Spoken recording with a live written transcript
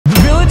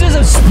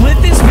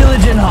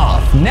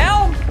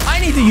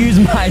to use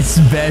my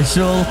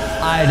special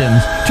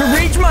items to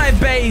reach my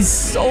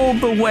base all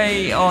the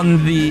way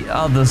on the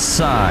other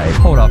side.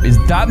 Hold up, is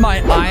that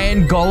my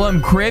iron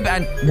golem crib?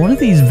 And what are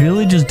these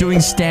villagers doing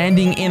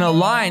standing in a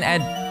line?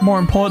 And more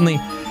importantly,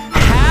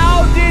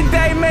 how did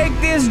they make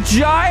this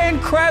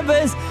giant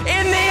crevice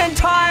in the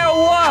entire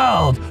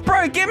world?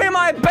 Bro, give me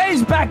my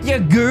base back, you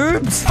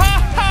goobs.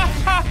 Ha ha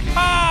ha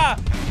ha!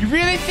 You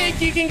really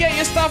think you can get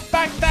your stuff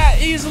back that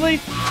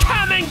easily?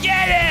 Come and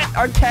get it!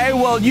 Okay,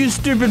 well, you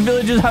stupid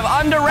villagers have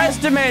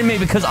underestimated me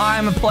because I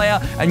am a player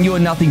and you are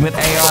nothing but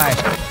AI.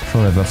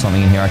 Surely I've got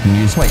something in here I can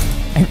use. Wait,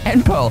 an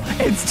end pearl.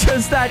 It's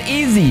just that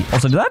easy.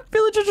 Also, did that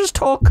villager just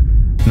talk?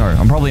 No,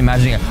 I'm probably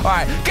imagining it. All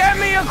right, get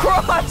me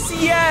across.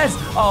 Yes.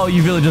 Oh,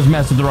 you villagers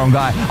messed with the wrong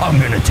guy. I'm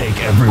going to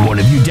take every one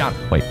of you down.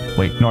 Wait,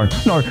 no.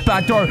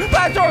 Back door.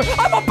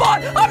 I'm a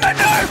bot. I'm a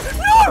noob.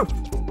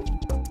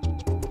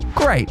 No.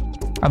 Great.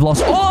 I've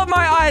lost all of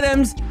my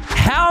items.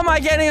 How am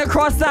I getting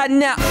across that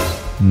now?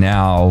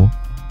 Now,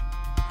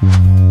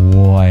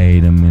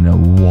 wait a minute.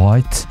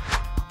 What?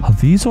 Are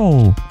these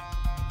all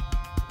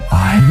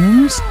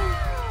items?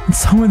 And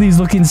some of these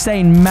look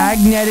insane.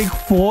 Magnetic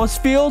force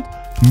field,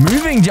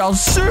 moving gel,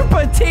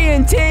 super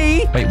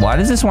TNT. Wait, why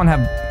does this one have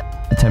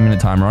a 10-minute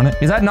timer on it?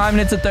 Is that 9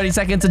 minutes and 30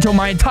 seconds until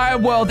my entire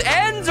world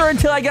ends or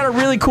until I get a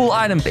really cool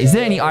item? Is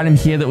there any item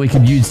here that we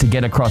could use to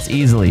get across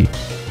easily?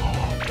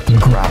 The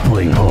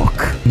grappling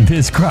hook.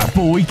 This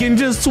grapple we can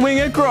just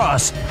swing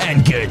across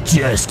and get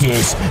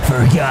justice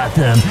for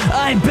Gotham.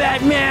 I'm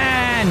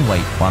Batman.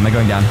 Wait, why am I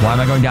going down?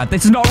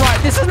 This is not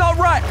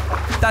right.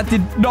 That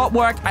did not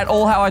work at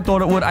all how I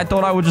thought it would. I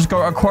thought I would just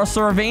go across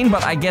the ravine,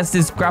 but I guess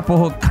this grapple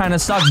hook kind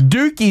of sucks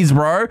dookies,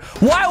 bro.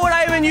 Why would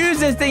I even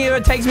use this thing if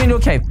it takes me into a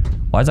cave?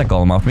 Why is that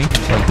golem off me?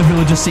 Wait, the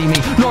villagers see me.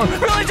 No,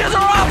 villagers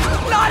are up.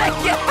 Not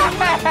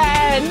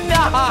again. No.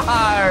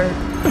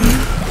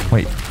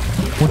 Wait.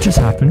 What just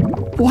happened?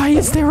 Why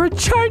is there a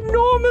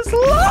ginormous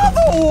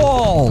lava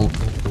wall?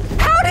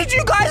 How did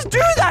you guys do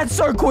that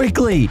so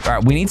quickly? All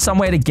right, we need some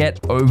way to get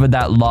over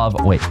that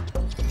lava. Wait,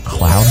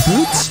 cloud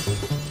boots?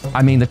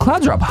 I mean, the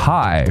clouds are up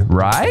high,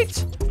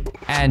 right?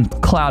 And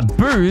cloud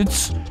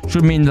boots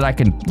should mean that I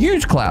can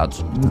use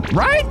clouds,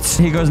 right?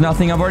 Here goes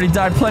nothing. I've already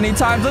died plenty of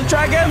times. Let's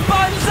try again.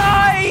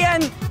 Bonsai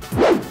and...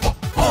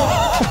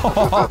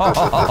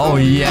 Oh,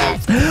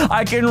 yes.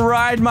 I can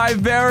ride my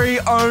very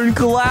own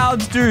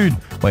clouds, dude.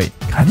 Wait,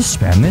 can I just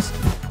spam this?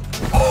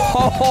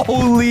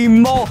 Holy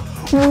mo...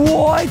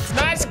 What?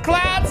 Nice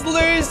clouds,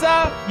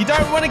 loser. You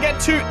don't want to get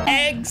too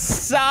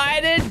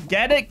excited.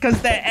 Get it?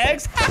 Because they're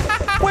eggs.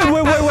 Wait.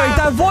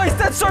 That voice,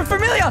 that's so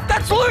familiar.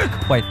 That's Luke.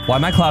 Wait, why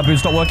my cloud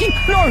boots not working?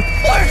 No, Luke.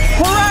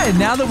 All right,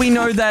 now that we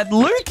know that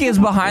Luke is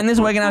behind this,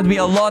 we're going to have to be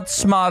a lot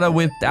smarter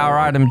with our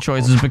item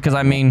choices because,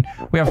 I mean,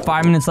 we have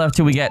 5 minutes left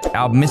till we get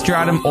our mystery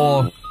item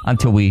or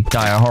until we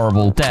die a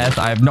horrible death.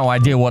 I have no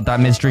idea what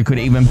that mystery could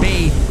even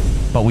be.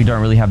 But we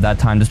don't really have that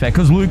time to spare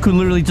because Luke could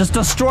literally just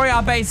destroy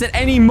our base at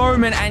any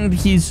moment and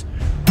he's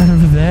right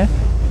over there.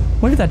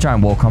 Where did that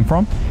giant wall come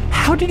from?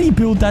 How did he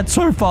build that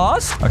so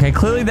fast? Okay,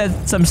 clearly there's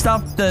some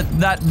stuff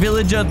that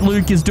villager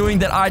Luke is doing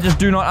that I just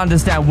do not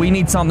understand. We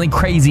need something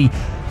crazy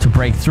to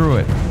break through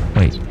it.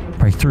 Wait,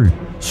 break through.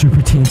 Super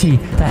TNT.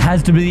 That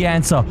has to be the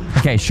answer.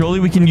 Okay, surely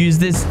we can use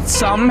this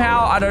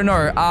somehow. I don't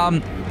know.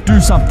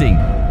 Do something.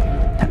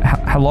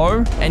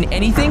 Hello?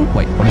 Anything?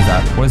 Wait, what is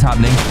that? What is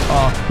happening?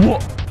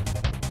 What?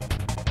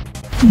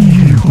 Ready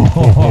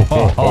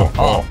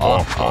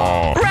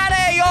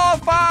your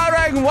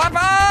firing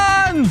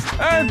weapons!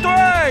 And 3,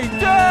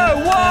 2,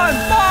 1,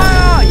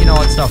 fire! You know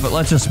what, stuff it.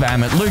 Let's just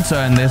spam it. Luke's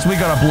earned this. We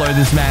gotta blow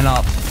this man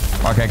up.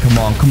 Okay, come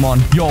on.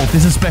 Yo,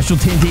 this is special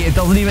TNT. It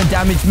doesn't even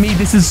damage me.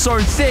 This is so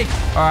sick.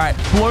 All right,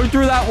 blow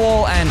through that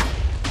wall and...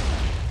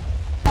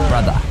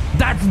 Brother,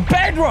 that's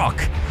Bedrock!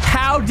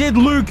 How did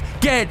Luke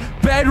get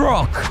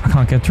Bedrock? I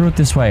can't get through it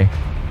this way.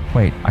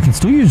 Wait, I can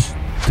still use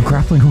the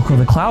grappling hook or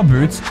the cloud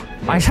boots.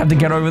 I just have to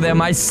get over there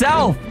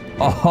myself.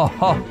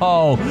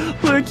 Oh,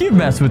 Luke, you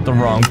messed with the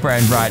wrong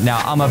friend right now.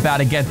 I'm about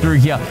to get through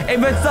here.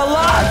 If it's the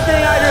last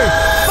thing I do,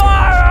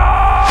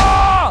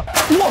 fire!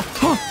 Whoa.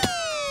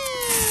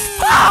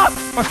 Ah!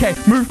 Okay,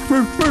 move.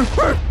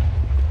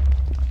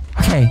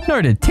 Okay,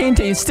 noted.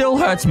 TNT still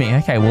hurts me.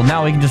 Okay, well,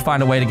 now we can just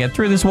find a way to get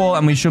through this wall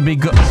and we should be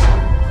good.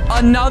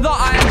 Another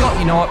iron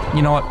golem.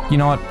 You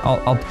know what?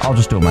 I'll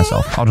just do it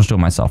myself.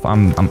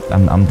 I'm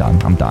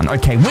done.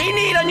 Okay, we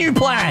need a new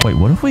plan. Wait,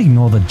 what if we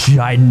ignore the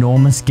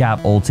ginormous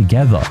gap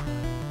altogether?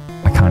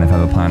 I kind of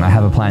have a plan. I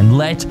have a plan.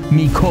 Let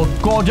me cook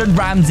Gordon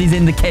Ramsay's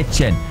in the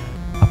kitchen.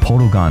 A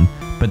portal gun.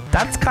 But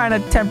that's kind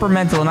of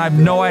temperamental and I have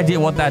no idea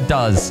what that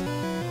does.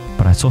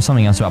 But I saw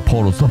something else about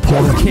portals. The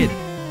portal kit.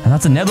 And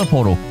that's a nether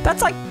portal.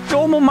 That's like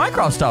normal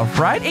Minecraft stuff,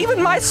 right?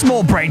 Even my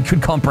small brain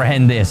could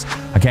comprehend this.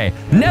 Okay,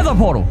 nether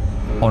portal.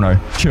 Oh no,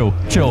 chill.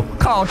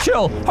 Carl,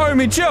 chill.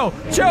 Homie, chill.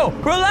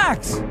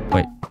 Relax.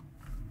 Wait.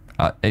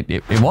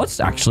 It was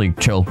actually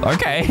chill.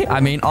 Okay, I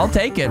mean, I'll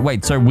take it.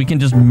 Wait, so we can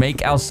just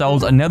make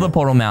ourselves a nether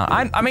portal mount.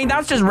 I mean,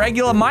 that's just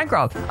regular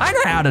Minecraft. I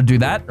know how to do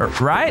that,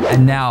 right?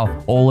 And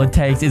now all it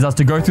takes is us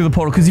to go through the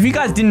portal. Because if you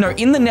guys didn't know,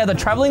 in the nether,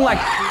 traveling like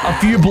a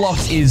few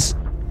blocks is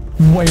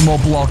way more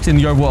blocks in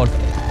the overworld.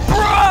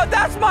 Bro,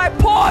 that's my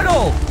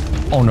portal!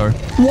 Oh no.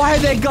 Why are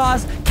there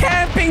guys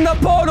camping the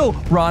portal?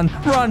 Run,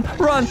 run,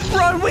 run,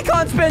 run. We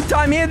can't spend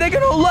time here. They're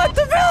going to alert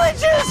the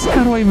villagers.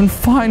 How do I even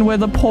find where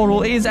the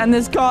portal is? And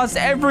there's guards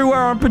everywhere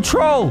on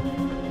patrol.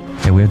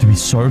 Okay, we have to be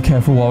so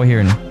careful while we're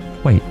here. And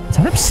wait, is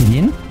that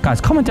obsidian? Guys,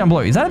 comment down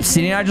below. Is that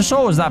obsidian I just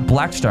saw, or is that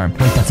blackstone?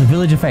 Wait, that's a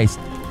villager face.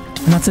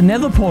 And that's a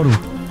nether portal.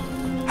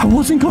 I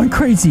wasn't going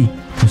crazy.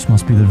 This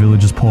must be the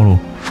villager's portal.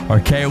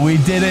 Okay, we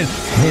did it.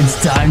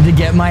 It's time to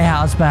get my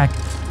house back.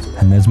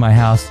 And there's my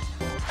house.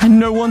 And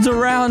no one's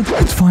around.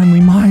 It's finally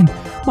mine.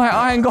 My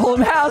iron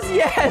golem house.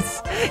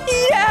 Yes.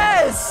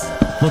 Yes.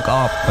 Look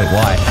up. Wait,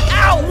 why?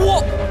 Ow,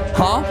 what?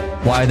 Huh?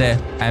 Why are there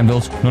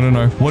anvils?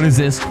 No. What is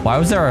this? Why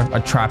was there a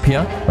trap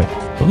here? Wait,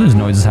 all those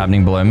noises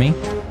happening below me.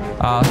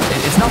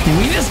 It's nothing.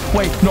 We just...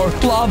 Wait, no.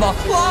 Lava.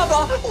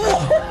 Lava.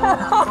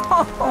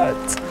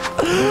 What?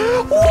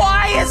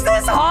 Why is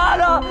this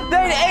harder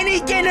than any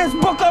Guinness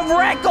Book of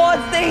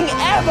Records thing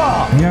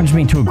ever? Maybe I'm just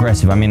being too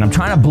aggressive. I mean, I'm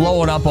trying to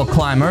blow it up or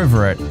climb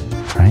over it.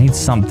 I need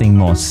something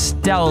more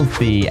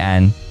stealthy,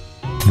 and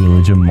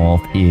villager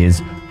morph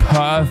is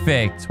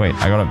perfect. Wait,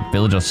 I got a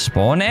villager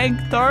spawn egg,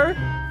 though?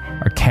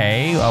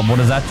 Okay, what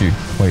does that do?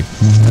 Wait,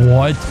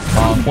 what?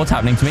 What's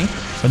happening to me?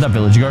 Where'd that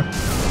villager go?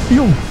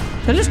 Yo,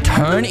 did I just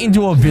turn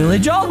into a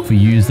villager? If we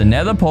use the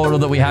nether portal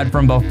that we had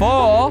from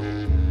before,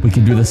 we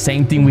can do the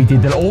same thing we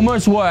did that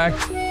almost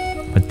worked.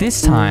 But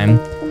this time,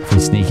 if we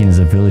sneak in as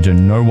a villager,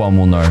 no one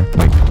will know.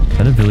 Wait, is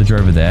that a villager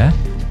over there?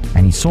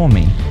 And he saw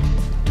me.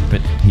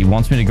 But he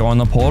wants me to go on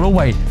the portal.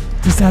 Wait,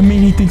 does that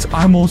mean he thinks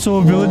I'm also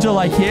a villager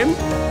like him?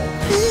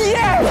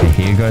 Yeah!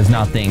 Okay, here goes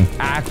nothing.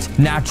 Act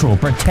natural.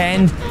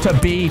 Pretend to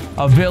be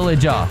a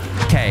villager.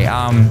 Okay,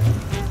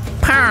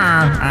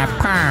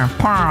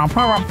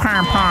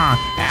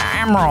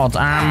 emeralds,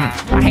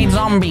 I hate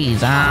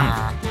zombies,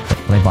 Are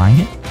they buying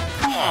it?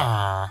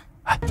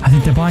 I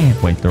think they're buying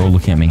it. Wait, they're all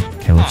looking at me.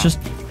 Okay, let's just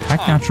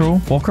act natural.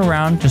 Walk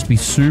around. Just be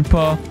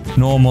super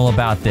normal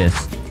about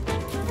this.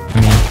 I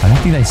mean, I don't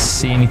think they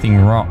see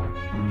anything wrong.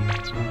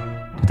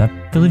 Did that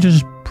villager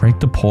just break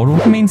the portal?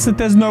 It means that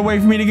there's no way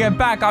for me to get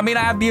back. I mean,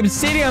 I have the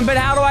obsidian, but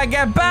how do I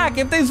get back?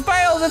 If this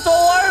fails, it's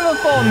all over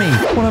for me.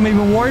 What I'm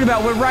even worried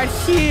about, we're right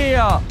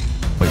here.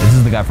 Wait, this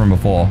is the guy from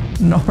before.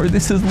 No,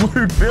 this is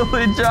Loot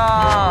Villager.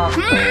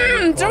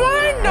 Do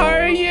I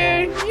know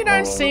you? You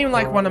don't seem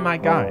like one of my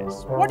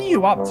guys. What are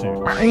you up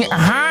to?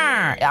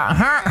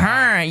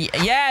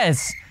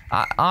 Yes,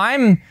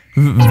 I'm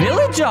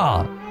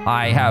Villager.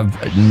 I have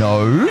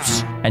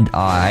nose and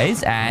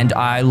eyes, and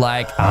I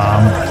like,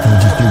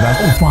 just do that.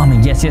 Oh,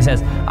 farming. Yes.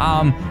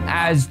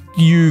 As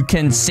you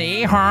can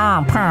see,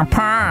 farming.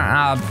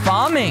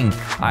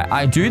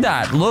 I do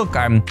that. Look,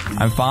 I'm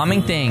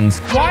farming things.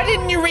 Why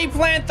didn't you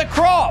replant the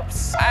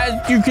crops?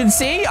 As you can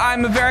see,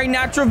 I'm a very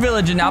natural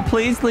villager. Now,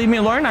 please leave me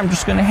alone. I'm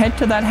just gonna head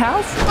to that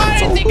house. I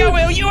don't think I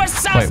will. You are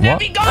sus. Now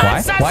be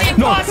gone, sus imposter.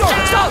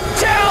 No, stop,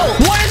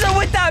 chill. What is it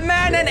with that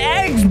man and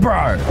eggs,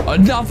 bro?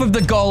 Enough of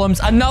the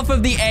golems. Enough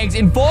of the eggs.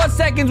 In 4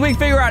 seconds, we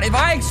figure out if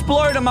I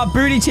explode and my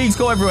booty cheeks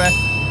go everywhere.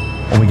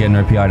 Or we get an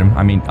OP item.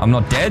 I mean, I'm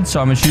not dead,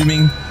 so I'm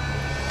assuming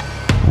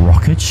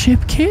rocket ship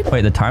kit?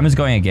 Wait, the timer's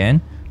going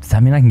again? Does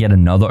that mean I can get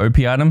another OP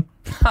item?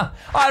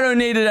 I don't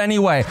need it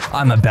anyway.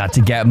 I'm about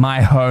to get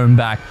my home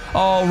back.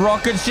 Oh,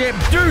 rocket ship,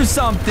 do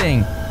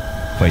something.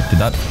 Wait, did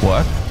that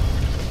work?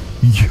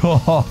 Yo,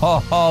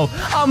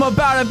 I'm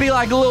about to be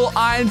like a little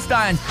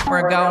Einstein.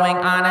 We're going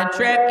on a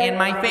trip in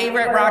my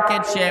favorite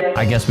rocket ship.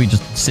 I guess we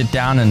just sit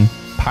down and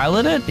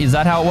pilot it? Is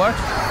that how it works?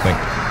 Wait,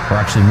 we're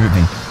actually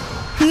moving.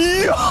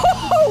 Yo,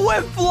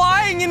 we're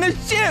flying in a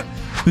ship.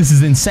 This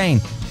is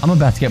insane. I'm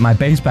about to get my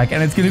base back,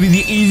 and it's going to be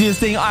the easiest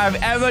thing I've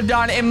ever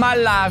done in my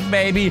life,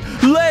 baby.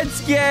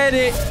 Let's get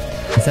it.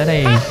 Is that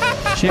a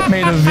ship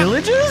made of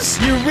villagers?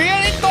 You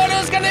really thought it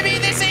was going to be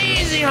this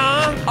easy,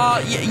 huh?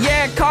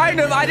 Yeah,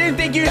 kind of. I didn't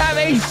think you'd have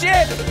a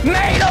ship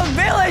made of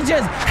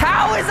villagers.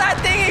 How is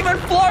that thing even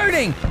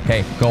floating?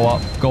 Okay, go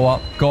up, go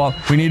up, go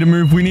up. We need to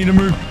move. We need to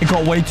move. It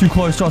got way too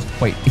close to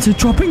us. Wait, is it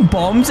dropping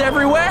bombs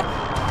everywhere?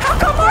 How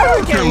come I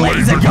don't get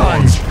laser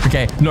guns?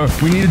 Okay, no,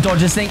 we need to dodge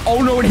this thing.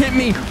 Oh, no, it hit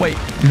me. Wait,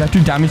 did that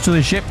do damage to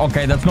the ship?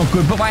 Okay, that's not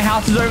good, but my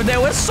house is over there.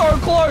 We're so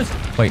close.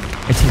 Wait,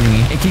 it's hitting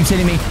me. It keeps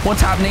hitting me.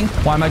 What's happening?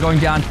 Why am I going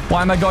down?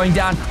 Why am I going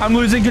down? I'm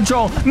losing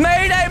control.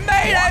 Mayday,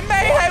 mayday,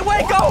 mayday.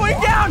 We're going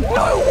down.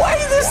 No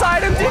way this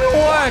item didn't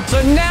work.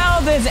 So now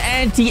there's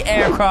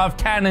anti-aircraft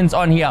cannons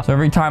on here. So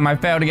every time I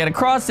fail to get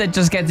across, it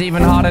just gets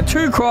even harder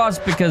to cross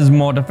because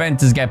more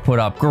defenses get put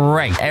up.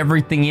 Great.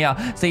 Everything here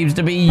seems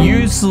to be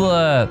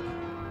useless.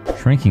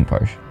 Shrinking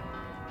potion.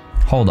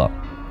 Hold up.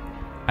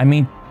 I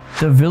mean,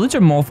 the villager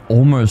morph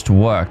almost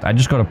worked. I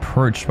just got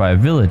approached by a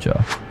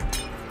villager.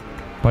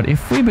 But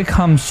if we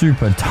become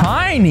super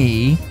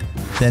tiny,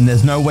 then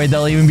there's no way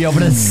they'll even be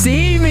able to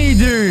see me,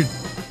 dude.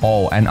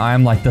 Oh, and I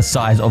am like the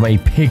size of a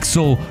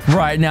pixel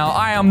right now.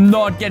 I am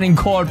not getting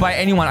caught by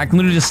anyone. I can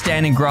literally just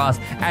stand in grass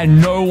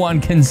and no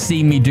one can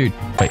see me, dude.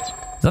 Wait,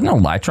 is that an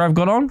elytra I've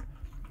got on?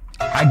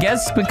 I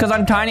guess because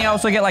I'm tiny, I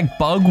also get like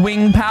bug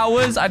wing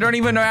powers. I don't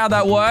even know how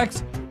that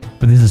works.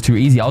 But this is too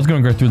easy. I was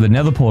going to go through the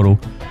nether portal,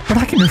 but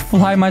I can just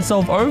fly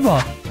myself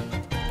over.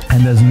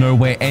 And there's no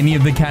way any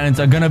of the cannons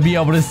are going to be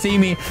able to see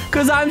me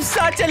because I'm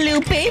such a little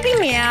baby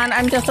man.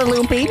 I'm just a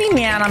little baby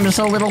man. I'm just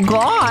a little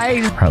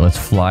guy. All right, let's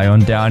fly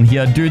on down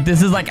here. Dude,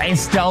 this is like a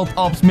stealth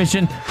ops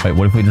mission. Wait,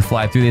 what if we just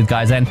fly through these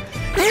guys and...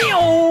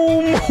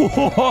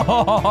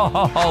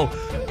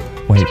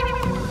 Wait.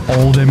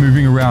 Oh, they're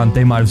moving around.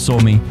 They might have saw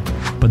me,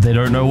 but they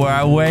don't know where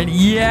I went.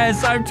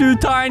 Yes, I'm too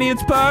tiny.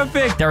 It's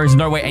perfect. There is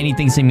no way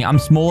anything's seeing me. I'm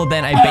smaller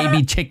than a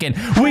baby chicken.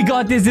 We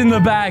got this in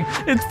the bag.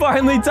 It's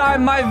finally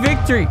time. My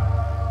victory.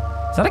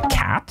 Is that a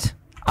cat?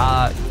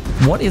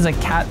 What is a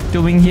cat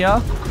doing here?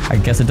 I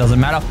guess it doesn't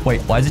matter. Wait,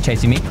 why is it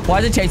chasing me? Why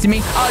is it chasing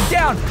me?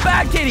 Down!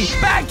 Back, kitty!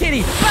 Back,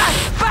 kitty!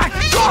 Back!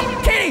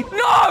 Drop, kitty!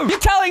 No! You're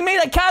telling me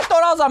the cat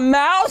thought I was a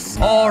mouse?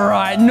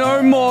 Alright,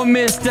 no more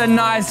Mr.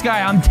 Nice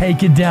Guy. I'm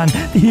taking down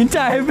the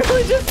entire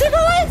village of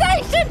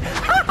civilization!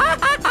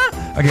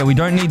 Okay, we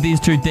don't need these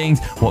two things.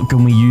 What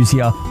can we use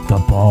here?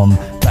 The bomb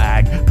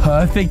bag.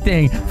 Perfect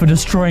thing for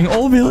destroying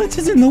all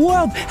villages in the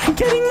world and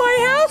getting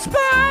my house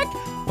back!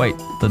 Wait,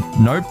 the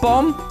note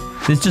bomb?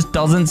 This just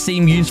doesn't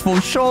seem useful.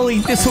 Surely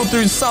this will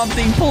do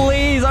something,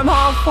 please. I'm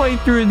halfway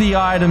through the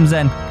items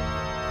and...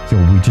 Yo,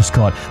 we just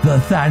got the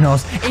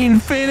Thanos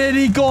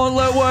Infinity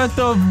Gauntlet worth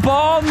of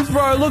bombs,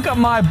 bro. Look at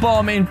my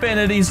bomb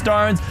Infinity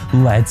Stones.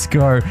 Let's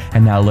go.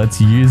 And now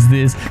let's use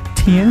this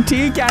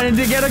TNT cannon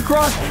to get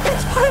across.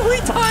 It's finally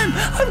time.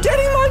 I'm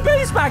getting my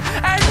base back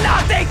and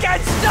nothing can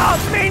stop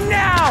me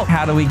now.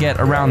 How do we get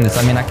around this?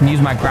 I mean, I can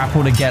use my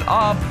grapple to get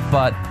up,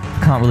 but...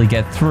 can't really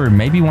get through.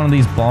 Maybe one of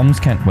these bombs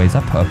can... Wait, is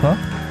that purple?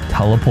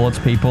 Teleports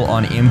people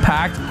on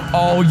impact.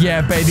 Oh,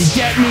 yeah, baby.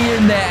 Get me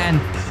in there. And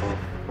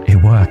it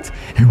worked.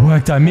 It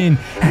worked. I'm in.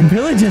 And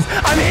villagers,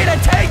 I'm here to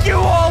take you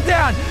all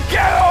down.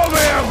 Get over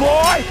here,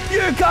 boy.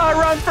 You can't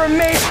run from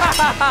me.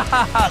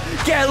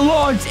 Get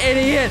launched,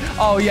 idiot.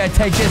 Oh, yeah,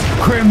 take this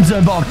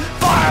Crimson Bomb.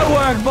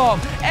 Firework Bomb.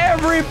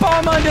 Every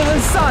bomb under the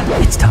sun.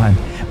 It's time.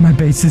 My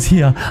base is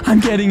here. I'm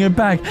getting it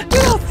back.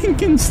 Nothing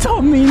can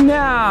stop me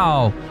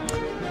now.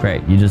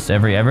 Great. You just,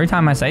 every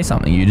time I say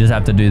something, you just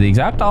have to do the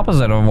exact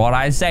opposite of what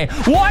I say.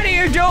 What are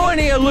you doing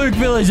here, Luke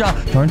Villager?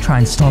 Don't try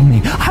and stop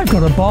me. I've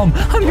got a bomb.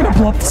 I'm going to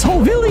blow up this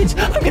whole village.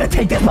 I'm going to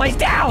take this place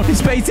down.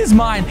 This base is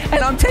mine,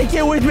 and I'm taking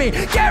it with me.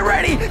 Get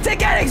ready to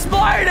get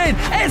exploded.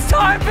 It's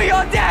time for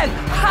your death.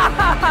 Ha,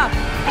 ha,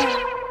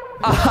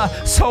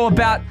 ha. So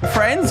about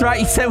friends,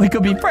 right? You said we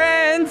could be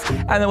friends,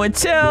 and then we'd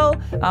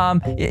chill.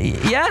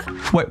 Yeah?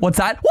 Wait, what's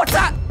that? What's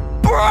that?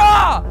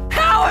 Bruh!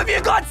 How have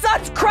you got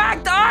such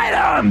cracked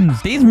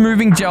items? These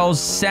moving gels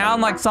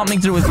sound like something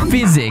to do with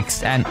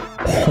physics, and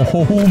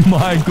oh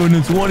my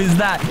goodness, what is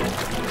that?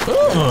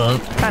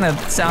 Ugh, kind of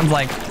sounds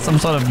like some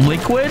sort of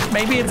liquid.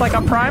 Maybe it's like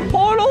a prime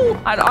portal?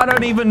 I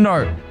don't even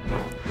know.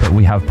 But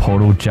we have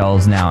portal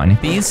gels now, and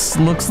if this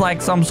looks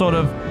like some sort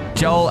of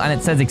gel and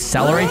it says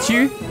accelerates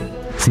you,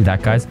 see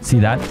that, guys? See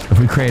that? If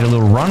we create a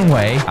little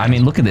runway, I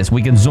mean, look at this.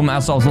 We can zoom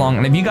ourselves along,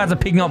 and if you guys are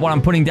picking up what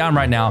I'm putting down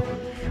right now,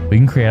 we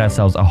can create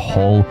ourselves a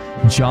whole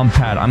jump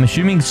pad. I'm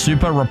assuming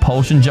super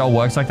repulsion gel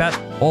works like that.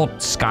 Or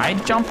sky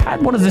jump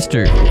pad? What does this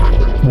do?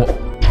 What?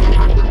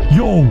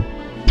 Yo!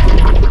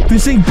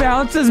 This thing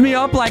bounces me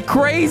up like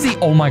crazy.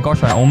 Oh my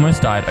gosh, I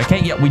almost died. Okay,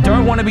 yeah, we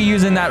don't want to be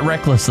using that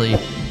recklessly.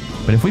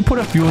 But if we put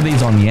a few of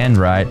these on the end,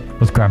 right?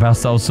 Let's grab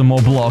ourselves some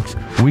more blocks.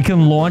 We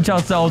can launch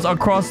ourselves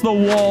across the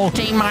wall.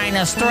 T-3,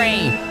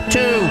 2,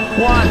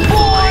 1,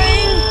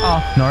 boing!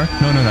 Oh,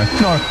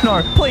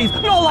 no, please,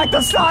 not like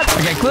the sun.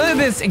 Okay, clearly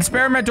this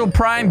experimental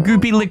prime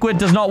goopy liquid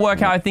does not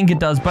work how I think it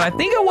does, but I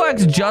think it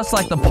works just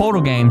like the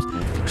Portal games,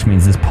 which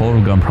means this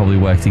portal gun probably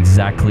works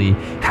exactly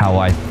how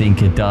I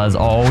think it does.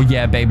 Oh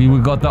yeah, baby, we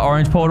got the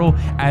orange portal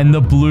and the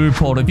blue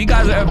portal. If you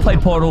guys have ever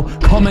played Portal,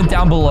 comment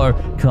down below,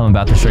 because I'm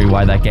about to show you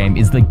why that game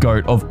is the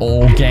GOAT of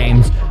all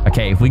games.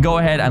 Okay, if we go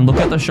ahead and look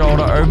at the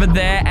shoulder over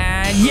there,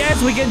 and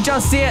yes, we can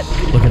just see it.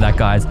 Look at that,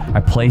 guys. I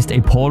placed a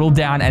portal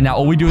down, and now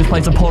all we do is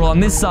place a portal on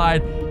this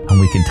side, and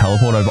we can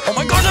teleport over. Oh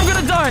my gosh, I'm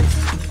gonna die.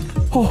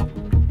 Oh,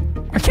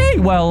 okay,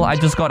 well, I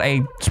just got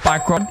a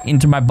spike rod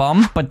into my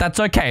bum, but that's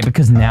okay,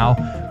 because now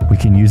we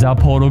can use our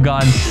portal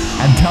gun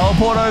and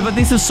teleport over.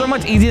 This is so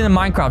much easier than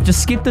Minecraft.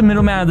 Just skip the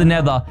middleman of the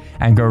nether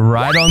and go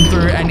right on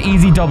through an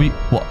easy W.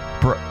 What?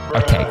 Bro.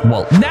 Okay,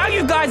 well, now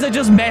you guys are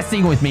just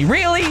messing with me.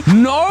 Really?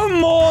 No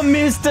more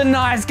Mr.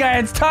 Nice Guy.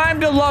 It's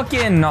time to lock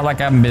in. Not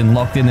like I haven't been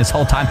locked in this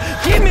whole time.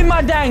 Give me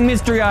my dang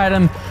mystery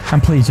item.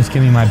 And please just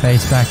give me my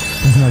base back.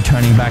 There's no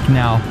turning back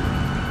now.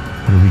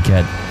 What do we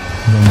get?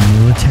 The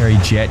military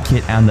jet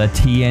kit and the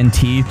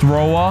TNT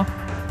thrower.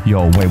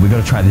 Yo, wait, we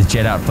gotta try this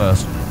jet out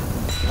first.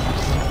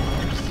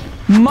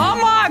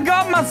 Mama, I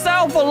got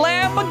myself a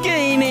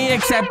Lamborghini,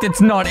 except it's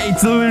not.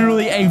 It's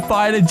literally a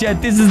fighter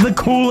jet. This is the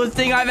coolest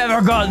thing I've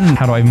ever gotten.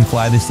 How do I even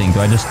fly this thing? Do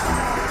I just...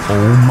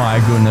 Oh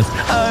my goodness.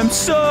 I'm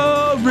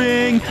so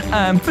soaring.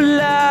 I'm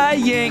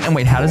flying. And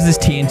wait, how does this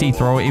TNT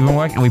thrower even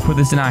work? And we put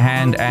this in our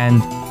hand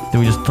and do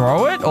we just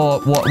throw it? Or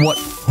what?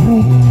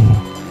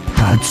 Oh,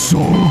 that's so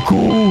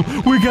cool.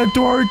 We can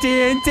throw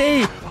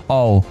TNT.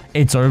 Oh,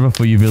 it's over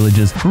for you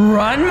villagers.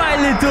 Run, my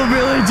little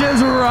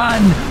villagers,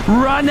 run.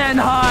 Run and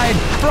hide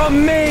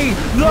from me,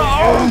 the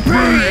OP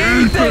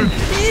Ethan.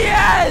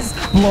 Yes!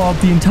 Blow up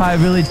the entire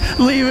village.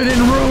 Leave it in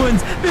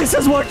ruins. This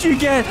is what you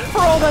get for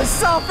all the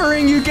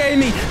suffering you gave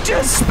me.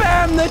 Just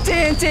spam the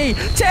TNT.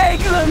 Take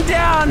them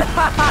down.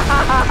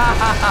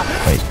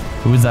 Wait,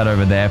 who is that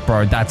over there,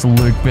 bro? That's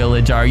Luke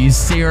Villager. Are you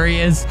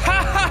serious? Ha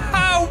ha ha!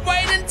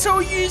 Wait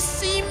until you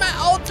see my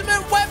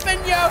ultimate weapon,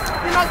 yo!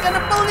 You're not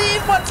gonna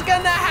believe what's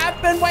gonna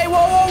happen. Wait,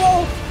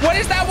 whoa! What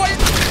is that?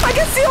 I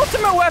guess the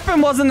ultimate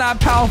weapon wasn't that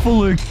powerful,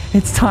 Luke.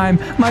 It's time.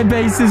 My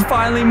base is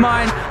finally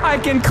mine. I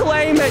can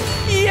claim it.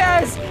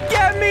 Yes!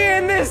 Get me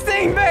in this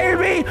thing,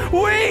 baby!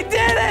 We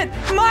did it!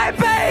 My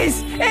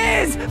base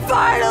is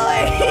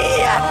finally...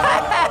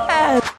 Yes!